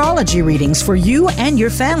numerology readings for you and your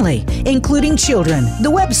family, including children.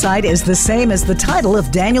 The website is the same as the title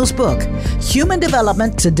of Daniel's book,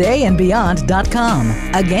 humandevelopmenttodayandbeyond.com.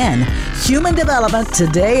 Again,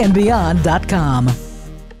 humandevelopmenttodayandbeyond.com.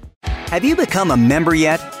 Have you become a member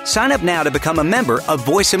yet? Sign up now to become a member of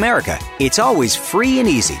Voice America. It's always free and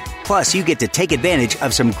easy. Plus, you get to take advantage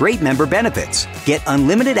of some great member benefits. Get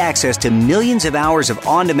unlimited access to millions of hours of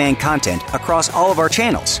on-demand content across all of our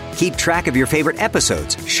channels. Keep track of your favorite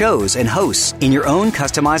episodes, shows, and hosts in your own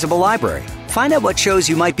customizable library. Find out what shows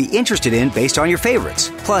you might be interested in based on your favorites.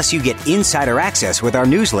 Plus, you get insider access with our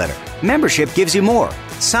newsletter. Membership gives you more.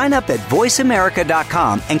 Sign up at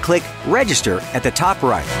voiceamerica.com and click register at the top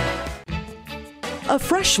right. A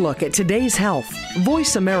fresh look at today's health.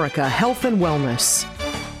 Voice America Health and Wellness.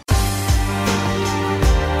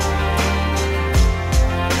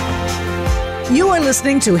 You are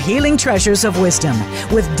listening to Healing Treasures of Wisdom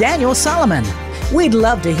with Daniel Solomon. We'd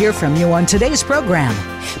love to hear from you on today's program.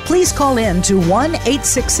 Please call in to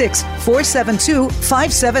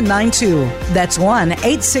 1-866-472-5792. That's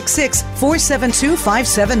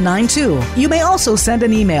 1-866-472-5792. You may also send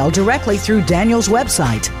an email directly through Daniel's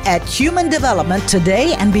website at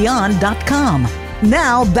humandevelopmenttodayandbeyond.com.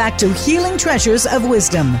 Now, back to Healing Treasures of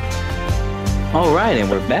Wisdom. All right,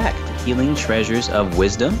 and we're back to Healing Treasures of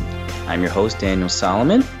Wisdom. I'm your host, Daniel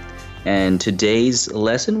Solomon, and today's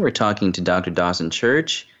lesson, we're talking to Dr. Dawson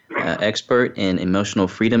Church, expert in emotional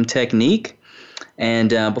freedom technique. And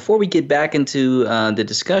before we get back into the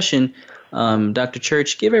discussion, Dr.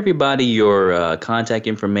 Church, give everybody your contact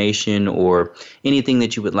information or anything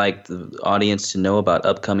that you would like the audience to know about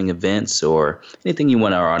upcoming events or anything you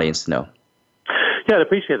want our audience to know. Yeah, I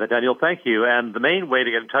appreciate that, Daniel. Thank you. And the main way to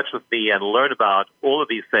get in touch with me and learn about all of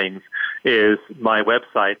these things is my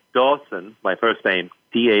website, Dawson, my first name,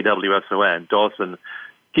 DAWSON,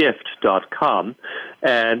 DawsonGift.com.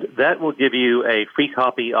 And that will give you a free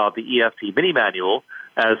copy of the EFT mini manual,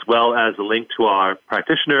 as well as a link to our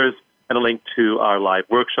practitioners and a link to our live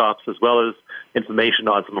workshops, as well as information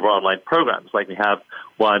on some of our online programs. Like we have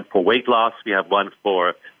one for weight loss, we have one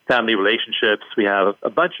for family relationships, we have a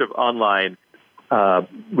bunch of online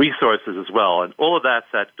resources as well, and all of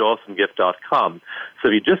that's at DawsonGift.com. So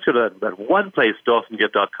if you just go to that one place,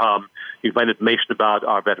 DawsonGift.com, you find information about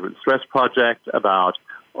our Veteran Stress Project, about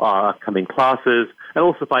our upcoming classes, and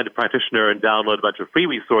also find a practitioner and download a bunch of free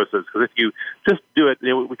resources. Because if you just do it,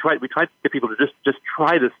 we try to get people to just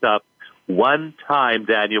try this stuff one time,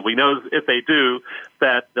 Daniel. We know if they do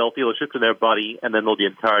that they'll feel a shift in their body, and then they'll be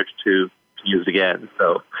encouraged to use it again.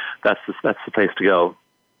 So that's the place to go.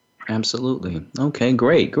 Absolutely. Okay,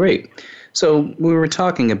 great. So we were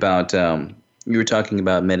talking about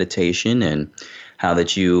meditation and how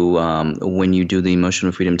that you, when you do the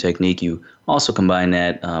emotional freedom technique, you also combine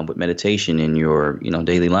that with meditation in your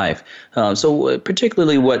daily life. So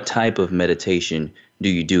particularly, what type of meditation do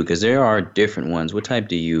you do? Because there are different ones. What type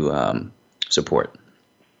do you support?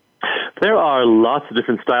 There are lots of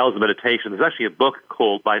different styles of meditation. There's actually a book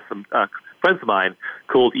called by some friends of mine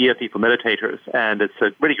called EFT for Meditators, and it's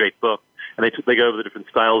a really great book, and they go over the different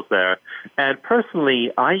styles there. And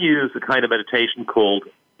personally, I use a kind of meditation called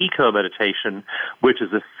eco-meditation, which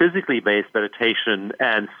is a physically based meditation,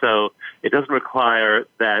 and so it doesn't require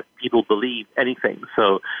that people believe anything.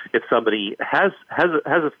 So if somebody has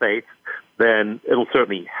a faith, then it'll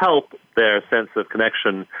certainly help their sense of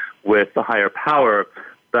connection with the higher power.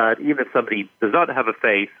 But even if somebody does not have a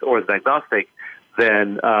faith or is agnostic,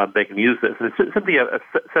 then they can use this. And it's simply a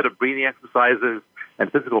set of breathing exercises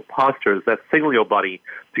and physical postures that signal your body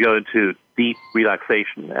to go into deep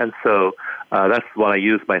relaxation. And so that's what I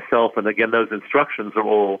use myself. And again, those instructions are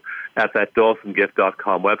all at that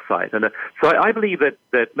DawsonGift.com website. And so I believe that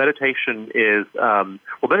meditation is,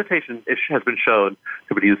 meditation has been shown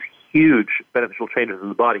to produce huge beneficial changes in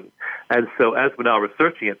the body. And so as we're now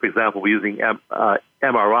researching it, for example, we're using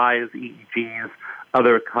MRIs, EEGs,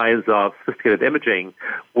 other kinds of sophisticated imaging,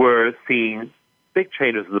 we're seeing big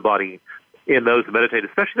changes in the body in those who meditate,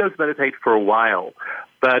 especially those who meditate for a while.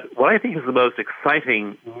 But what I think is the most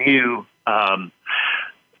exciting new part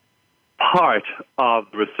of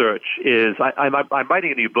the research is I'm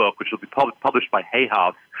writing a new book, which will be published by Hay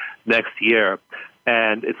House next year,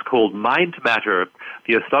 and it's called Mind to Matter,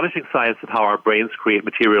 The Astonishing Science of How Our Brains Create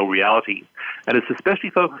Material Reality. And it's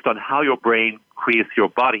especially focused on how your brain creates your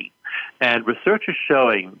body. And research is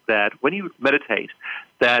showing that when you meditate,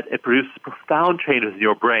 that it produces profound changes in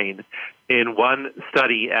your brain. In one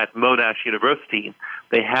study at Monash University,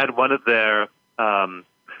 they had one of their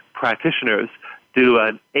practitioners do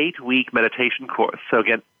an 8-week meditation course. So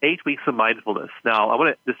again, 8 weeks of mindfulness. Now, I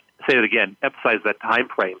want to just say it again, emphasize that time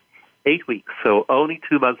frame. 8 weeks, so only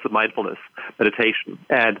 2 months of mindfulness meditation.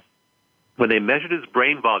 And when they measured his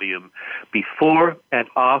brain volume before and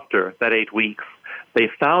after that 8 weeks, they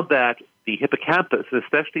found that the hippocampus, and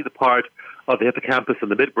especially the part of the hippocampus in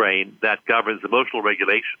the midbrain that governs emotional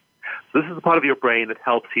regulation. So this is the part of your brain that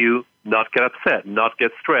helps you not get upset, not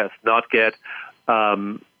get stressed, not get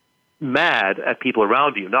mad at people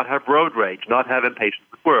around you, not have road rage, not have impatience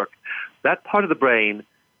at work. That part of the brain,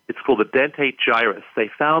 it's called the dentate gyrus. They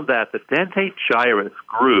found that the dentate gyrus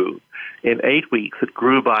grew in 8 weeks. It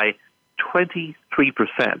grew by 23%.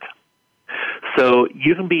 So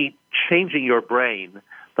you can be changing your brain,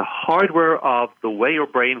 the hardware of the way your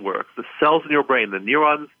brain works, the cells in your brain, the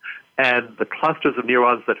neurons and the clusters of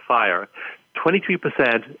neurons that fire,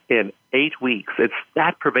 23% in 8 weeks. It's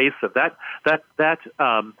that pervasive. It's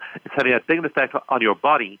having that big an effect on your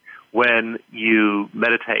body when you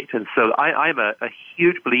meditate. And so I'm a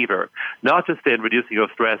huge believer, not just in reducing your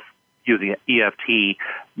stress using EFT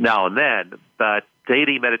now and then, but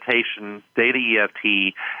daily meditation, daily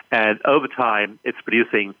EFT, and over time, it's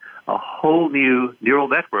producing a whole new neural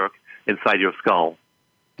network inside your skull.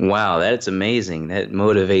 Wow, that's amazing. That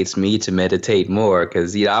motivates me to meditate more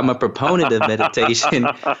because, I'm a proponent of meditation.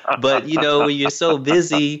 But, when you're so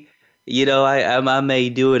busy, I may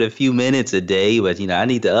do it a few minutes a day, but, I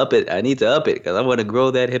need to up it. Because I want to grow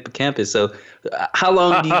that hippocampus. So how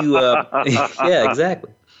long do you, yeah,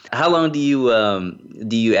 exactly. How long do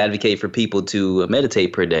you advocate for people to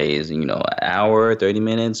meditate per day? Is, an hour, 30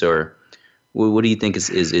 minutes, or what do you think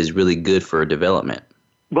is really good for development?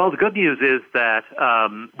 Well, the good news is that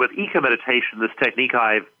with eco-meditation, this technique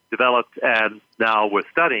I've developed and now we're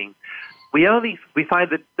studying, we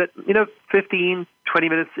find that 15, 20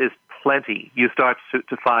 minutes is plenty. You start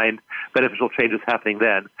to find beneficial changes happening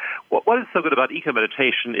then. What is so good about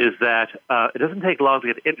eco-meditation is that it doesn't take long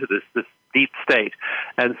to get into this deep state.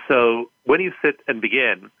 And so when you sit and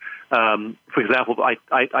begin, for example,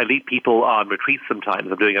 I lead people on retreats sometimes.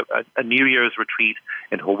 I'm doing a New Year's retreat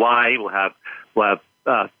in Hawaii. We'll have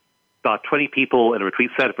about 20 people in a retreat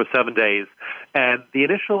center for 7 days. And the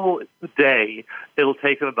initial day, it'll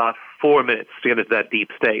take them about 4 minutes to get into that deep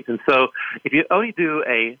state. And so if you only do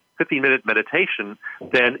a 15-minute meditation,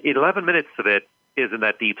 then 11 minutes of it is in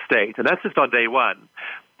that deep state. And that's just on day one.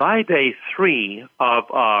 By day 3 of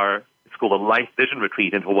it's called a Life Vision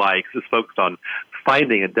retreat in Hawaii, because it's focused on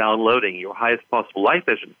finding and downloading your highest possible life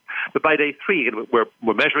vision. But by day 3,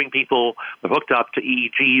 we're measuring people, we're hooked up to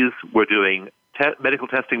EEGs, we're doing medical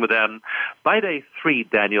testing with them. By day 3,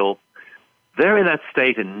 Daniel, they're in that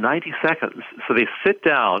state in 90 seconds. So they sit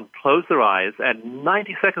down, close their eyes, and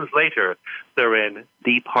 90 seconds later, they're in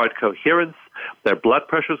deep heart coherence. Their blood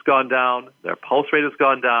pressure's gone down, their pulse rate has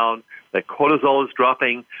gone down, their cortisol is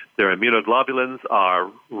dropping, their immunoglobulins are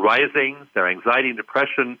rising, their anxiety and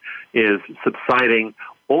depression is subsiding.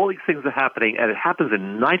 All these things are happening, and it happens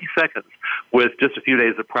in 90 seconds with just a few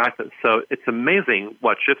days of practice. So it's amazing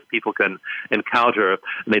what shifts people can encounter,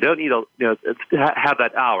 and they don't need to have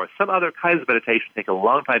that hour. Some other kinds of meditation take a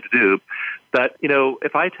long time to do, but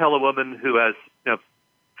if I tell a woman who has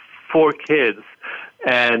 4 kids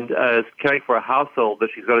and is caring for a household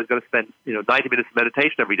that she's going to spend 90 minutes of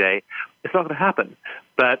meditation every day, it's not going to happen.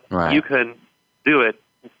 But You can do it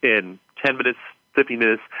in 10 minutes, 15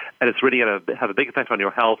 minutes, and it's really going to have a big effect on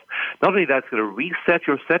your health. Not only that, it's going to reset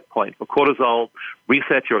your set point for cortisol,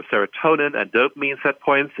 reset your serotonin and dopamine set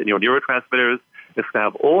points in your neurotransmitters. It's going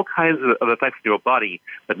to have all kinds of effects in your body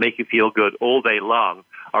that make you feel good all day long.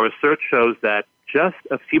 Our research shows that just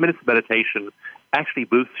a few minutes of meditation actually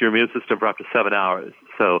boosts your immune system for up to 7 hours.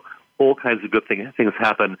 So all kinds of good things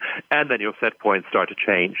happen, and then your set points start to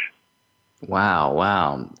change.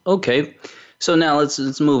 Wow. Okay. So now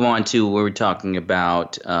let's move on to where we're talking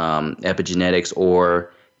about epigenetics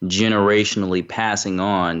or generationally passing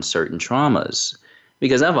on certain traumas.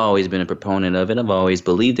 Because I've always been a proponent of it. I've always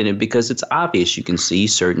believed in it because it's obvious. You can see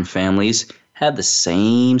certain families have the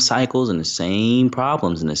same cycles and the same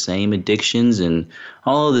problems and the same addictions and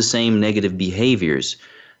all of the same negative behaviors.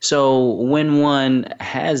 So when one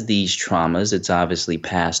has these traumas, it's obviously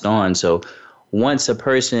passed on. So once a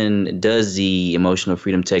person does the emotional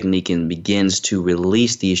freedom technique and begins to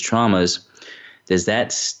release these traumas, does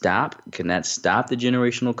that stop? Can that stop the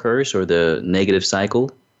generational curse or the negative cycle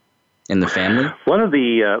in the family? One of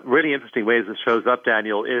the really interesting ways this shows up,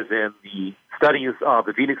 Daniel, is in the studies of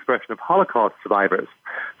the gene expression of Holocaust survivors.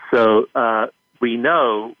 So we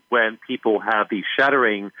know when people have these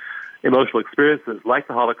shattering emotional experiences like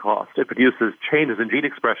the Holocaust, it produces changes in gene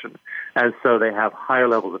expression. And so they have higher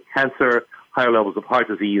levels of cancer, higher levels of heart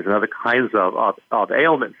disease, and other kinds of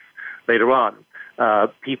ailments later on.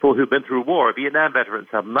 People who've been through war, Vietnam veterans,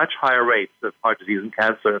 have much higher rates of heart disease and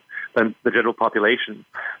cancer than the general population.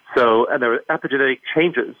 So, and there are epigenetic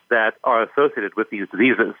changes that are associated with these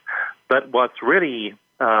diseases. But what's really,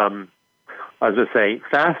 fascinating,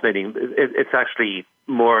 it's actually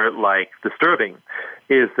more like disturbing,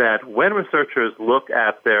 is that when researchers look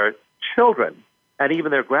at their children and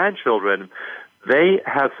even their grandchildren, they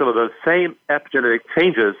have some of those same epigenetic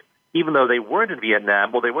changes, even though they weren't in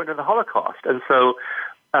Vietnam or they weren't in the Holocaust. And so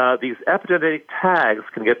these epigenetic tags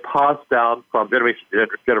can get passed down from generation to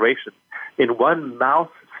generation. In one mouse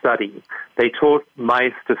study, they taught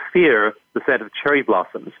mice to fear the scent of cherry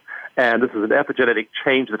blossoms. And this is an epigenetic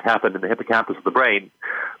change that happened in the hippocampus of the brain.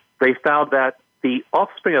 They found that the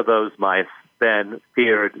offspring of those mice then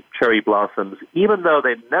feared cherry blossoms, even though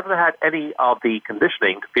they never had any of the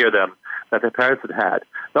conditioning to fear them that their parents had had.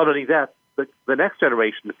 Not only that, the next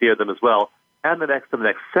generation feared them as well, and the next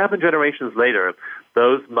 7 generations later,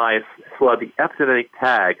 those mice who had the epigenetic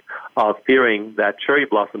tag of fearing that cherry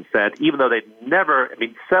blossom scent, even though they'd never,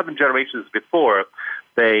 7 generations before,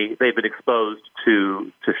 they've been exposed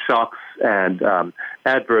to shocks and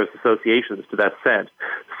adverse associations to that scent.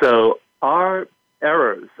 So our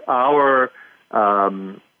errors, our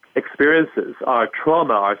experiences, our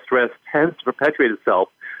trauma, our stress tends to perpetuate itself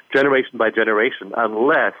generation by generation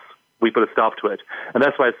unless we put a stop to it. And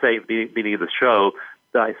that's why I say at the beginning of the show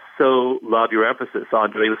that I so love your emphasis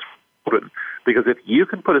on doing this for children, because if you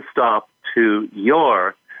can put a stop to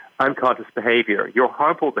your unconscious behavior, your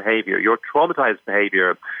harmful behavior, your traumatized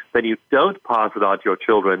behavior, then you don't pass it on to your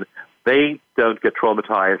children. They don't get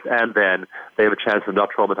traumatized, and then they have a chance of not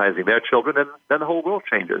traumatizing their children, and then the whole world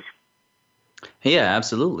changes. Yeah,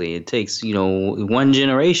 absolutely. It takes, one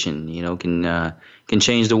generation, can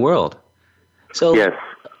change the world. So, yes.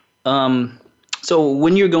 So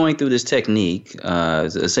when you're going through this technique,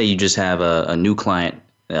 say you just have a new client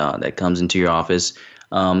that comes into your office,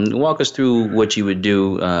 walk us through what you would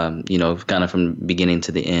do, kind of from beginning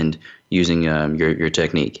to the end using your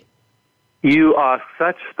technique. You are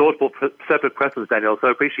such thoughtful, perceptive questions, Daniel, so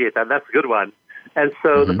I appreciate that. And that's a good one. And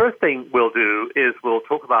so the first thing we'll do is we'll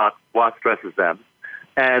talk about what stresses them.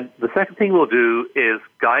 And the second thing we'll do is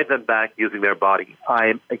guide them back using their body.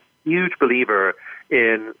 I'm a huge believer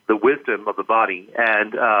in the wisdom of the body.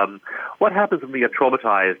 And what happens when we get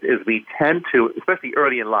traumatized is we tend to, especially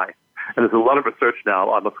early in life, and there's a lot of research now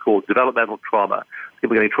on what's called developmental trauma,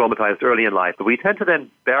 people getting traumatized early in life, but we tend to then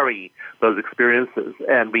bury those experiences,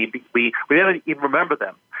 and we don't even remember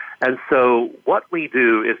them. And so what we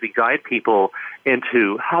do is we guide people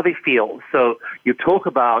into how they feel. So you talk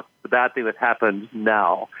about the bad thing that happened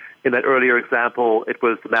now. In that earlier example, it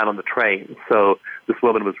was the man on the train. So this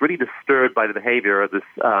woman was really disturbed by the behavior of this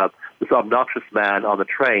obnoxious man on the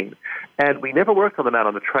train. And we never worked on the man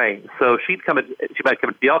on the train. So she might come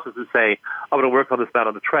into the office and say, I'm going to work on this man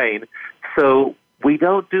on the train. So we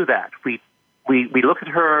don't do that. We look at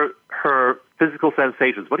her physical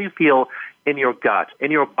sensations. What do you feel in your gut,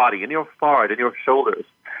 in your body, in your forehead, in your shoulders?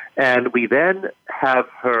 And we then have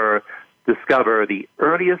her discover the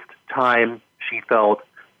earliest time she felt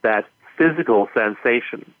that physical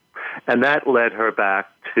sensation. And that led her back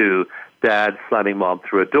to dad slamming mom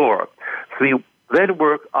through a door. So we then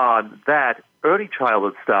work on that early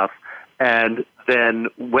childhood stuff, and then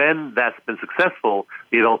when that's been successful,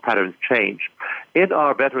 the adult patterns change. In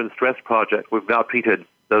our Veteran Stress Project, we've now treated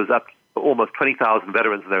those up to almost 20,000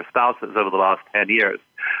 veterans and their spouses over the last 10 years.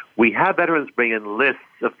 We have veterans bring in lists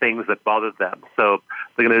of things that bothered them. So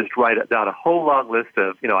they're going to just write down a whole long list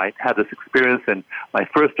of, I had this experience in my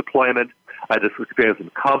first deployment, I had this experience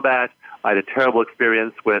in combat, I had a terrible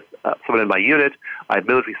experience with someone in my unit, I had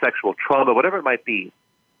military sexual trauma, whatever it might be.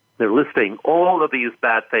 They're listing all of these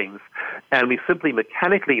bad things, and we simply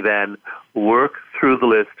mechanically then work through the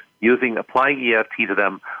list applying EFT to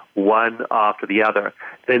them one after the other.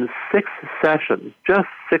 In 6 sessions, just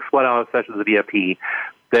 6 one-hour sessions of EFT,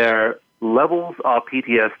 their levels of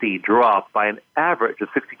PTSD drop by an average of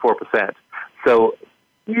 64%. So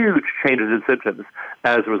huge changes in symptoms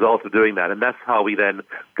as a result of doing that. And that's how we then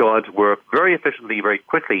go on to work very efficiently, very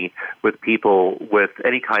quickly with people with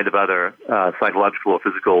any kind of other psychological or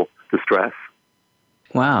physical distress.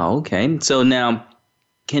 Wow. Okay. So now,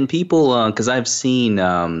 can people? Because I've seen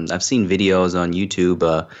videos on YouTube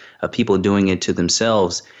of people doing it to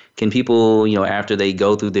themselves. Can people, after they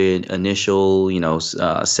go through the initial,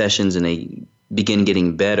 sessions and they begin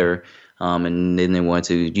getting better, and then they want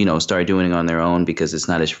to, start doing it on their own because it's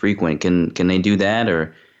not as frequent? Can they do that,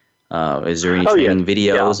 or is there any training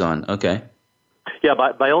videos on? Okay. Yeah,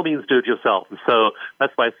 by all means, do it yourself. And so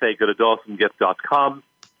that's why I say go to DawsonGift.com,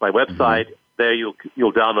 my website. Mm-hmm. There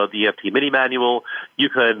you'll download the EFT mini manual. You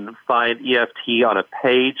can find EFT on a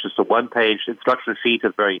page, just a one-page instruction sheet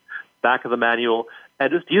at the very back of the manual,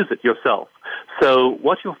 and just use it yourself. So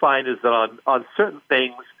what you'll find is that on certain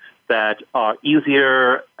things that are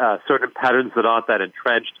easier, certain patterns that aren't that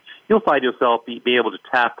entrenched, you'll find yourself being able to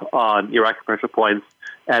tap on your acupressure points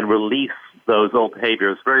and release those old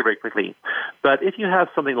behaviors very, very quickly. But if you have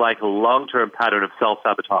something like a long-term pattern of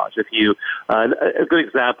self-sabotage, a good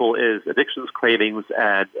example is addictions, cravings,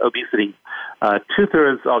 and obesity.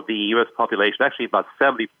 2/3 of the U.S. population, actually about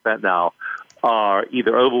 70% now, are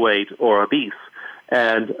either overweight or obese.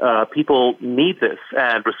 And people need this.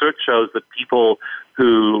 And research shows that people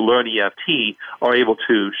who learn EFT are able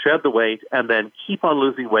to shed the weight and then keep on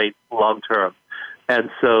losing weight long-term. And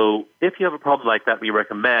so if you have a problem like that, we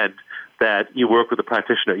recommend that you work with a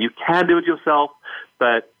practitioner. You can do it yourself,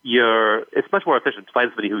 but it's much more efficient to find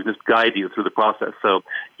somebody who can just guide you through the process. So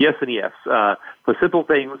yes and yes. For simple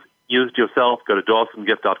things, use it yourself, go to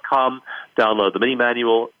DawsonGift.com, download the mini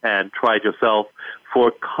manual, and try it yourself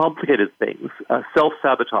for complicated things,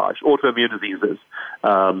 self-sabotage, autoimmune diseases,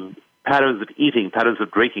 patterns of eating, patterns of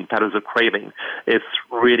drinking, patterns of craving. It's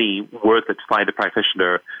really worth it to find a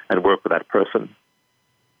practitioner and work with that person.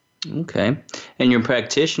 Okay. And your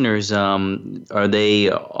practitioners, are they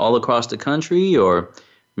all across the country or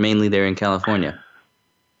mainly they're in California?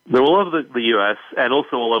 They're all over the U.S. and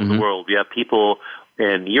also all over the world. We have people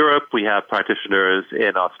in Europe. We have practitioners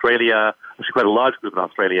in Australia, actually quite a large group in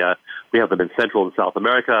Australia. We have them in Central and South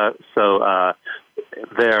America. So I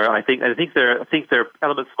think they're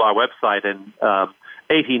elements of our website in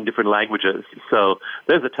 18 different languages. So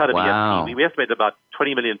there's a ton of EFT. We estimate about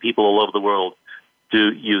 20 million people all over the world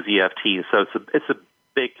do use EFT. So it's a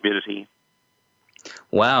big community.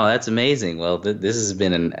 Wow, that's amazing. Well, this has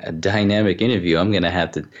been a dynamic interview. I'm going to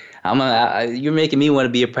have to, you're making me want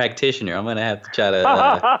to be a practitioner. I'm going to have to try to,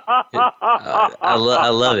 I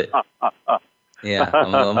love it. Yeah,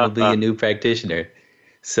 I'm going to be a new practitioner.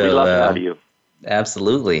 So, we'd love to have you.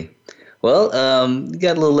 Absolutely. Well, you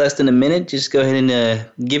got a little less than a minute. Just go ahead and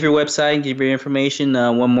give your website, give your information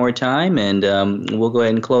one more time, and we'll go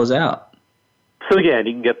ahead and close out. So again,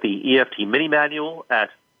 you can get the EFT mini manual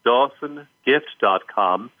at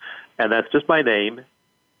DawsonGift.com, and that's just my name,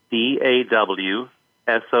 DAWSON,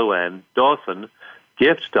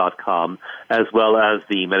 DawsonGift.com, as well as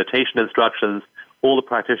the meditation instructions, all the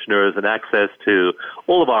practitioners, and access to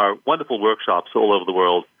all of our wonderful workshops all over the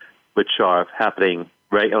world, which are happening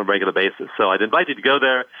on a regular basis. So I'd invite you to go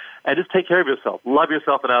there and just take care of yourself. Love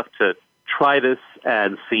yourself enough to try this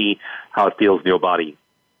and see how it feels in your body.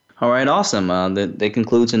 All right, awesome. That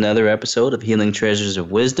concludes another episode of Healing Treasures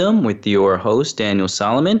of Wisdom with your host, Daniel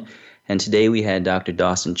Solomon. And today we had Dr.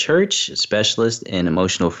 Dawson Church, a specialist in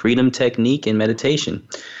emotional freedom technique and meditation.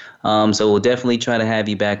 So we'll definitely try to have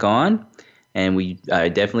you back on. And I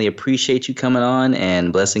definitely appreciate you coming on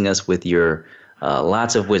and blessing us with your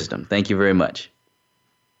lots of wisdom. Thank you very much.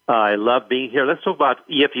 I love being here. Let's talk about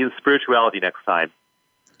EFT and spirituality next time.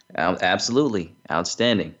 Absolutely.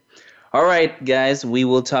 Outstanding. All right, guys, we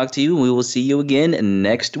will talk to you. We will see you again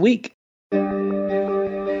next week.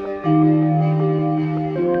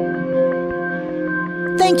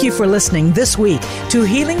 Thank you for listening this week to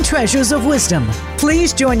Healing Treasures of Wisdom.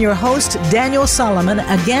 Please join your host, Daniel Solomon,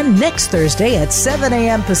 again next Thursday at 7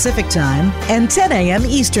 a.m. Pacific Time and 10 a.m.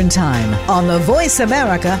 Eastern Time on the Voice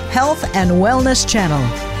America Health and Wellness Channel.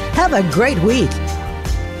 Have a great week.